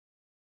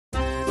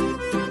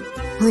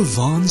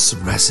Provence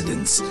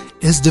Residence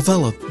is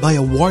developed by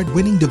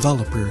award-winning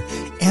developer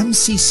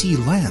MCC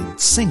Land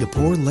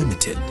Singapore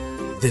Limited.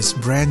 This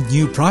brand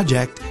new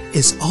project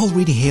is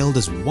already hailed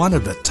as one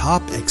of the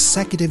top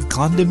executive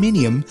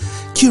condominium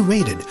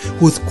curated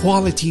with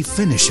quality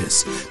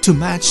finishes to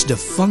match the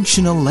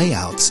functional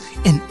layouts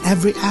in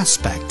every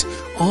aspect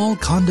all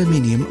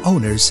condominium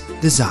owners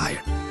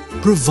desire.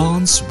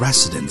 Provence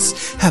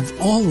Residence have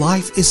all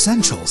life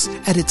essentials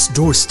at its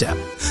doorstep,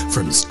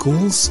 from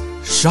schools,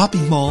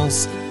 shopping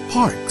malls,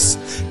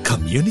 parks,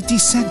 community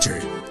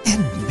center,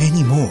 and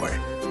many more.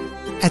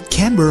 At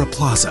Canberra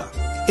Plaza,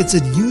 it's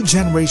a new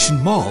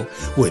generation mall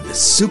with a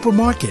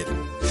supermarket,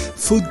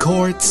 food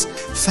courts,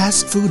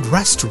 fast food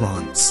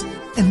restaurants,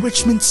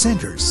 enrichment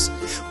centers,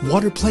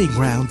 water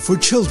playground for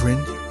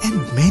children,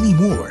 and many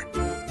more.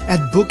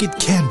 At Bukit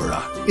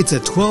Canberra, it's a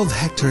 12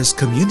 hectares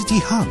community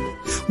hub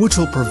which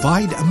will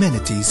provide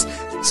amenities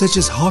such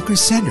as hawker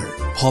center,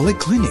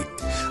 polyclinic,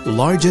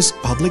 largest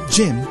public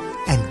gym,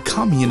 and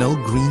communal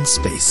green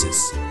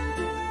spaces.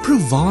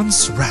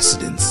 Provence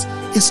Residence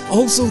is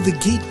also the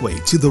gateway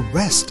to the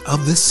rest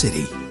of the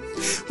city.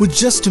 With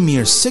just a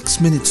mere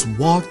 6 minutes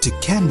walk to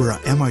Canberra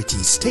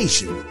MRT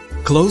station,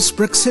 close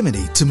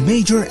proximity to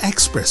major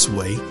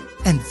expressway,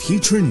 and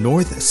future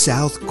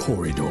north-south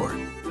corridor.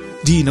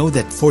 Do you know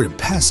that for the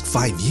past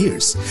 5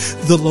 years,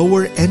 the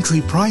lower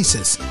entry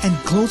prices and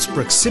close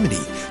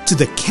proximity to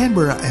the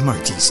Canberra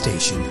MRT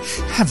station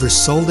have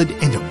resulted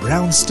in the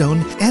brownstone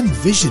and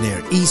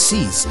visionary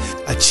ECs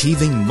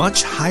achieving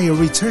much higher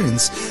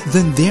returns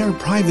than their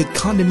private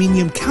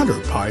condominium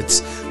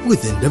counterparts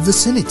within the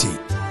vicinity?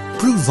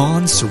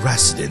 Provence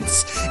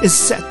Residence is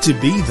set to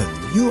be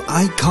the new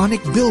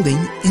iconic building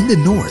in the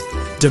north.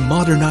 The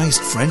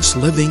modernized French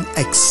living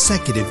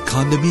executive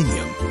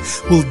condominium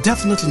will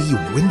definitely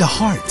win the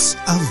hearts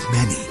of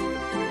many.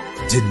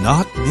 Do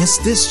not miss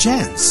this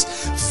chance.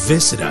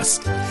 Visit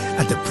us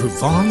at the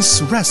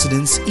Provence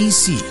Residence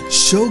EC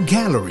Show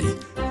Gallery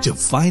to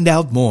find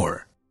out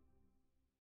more.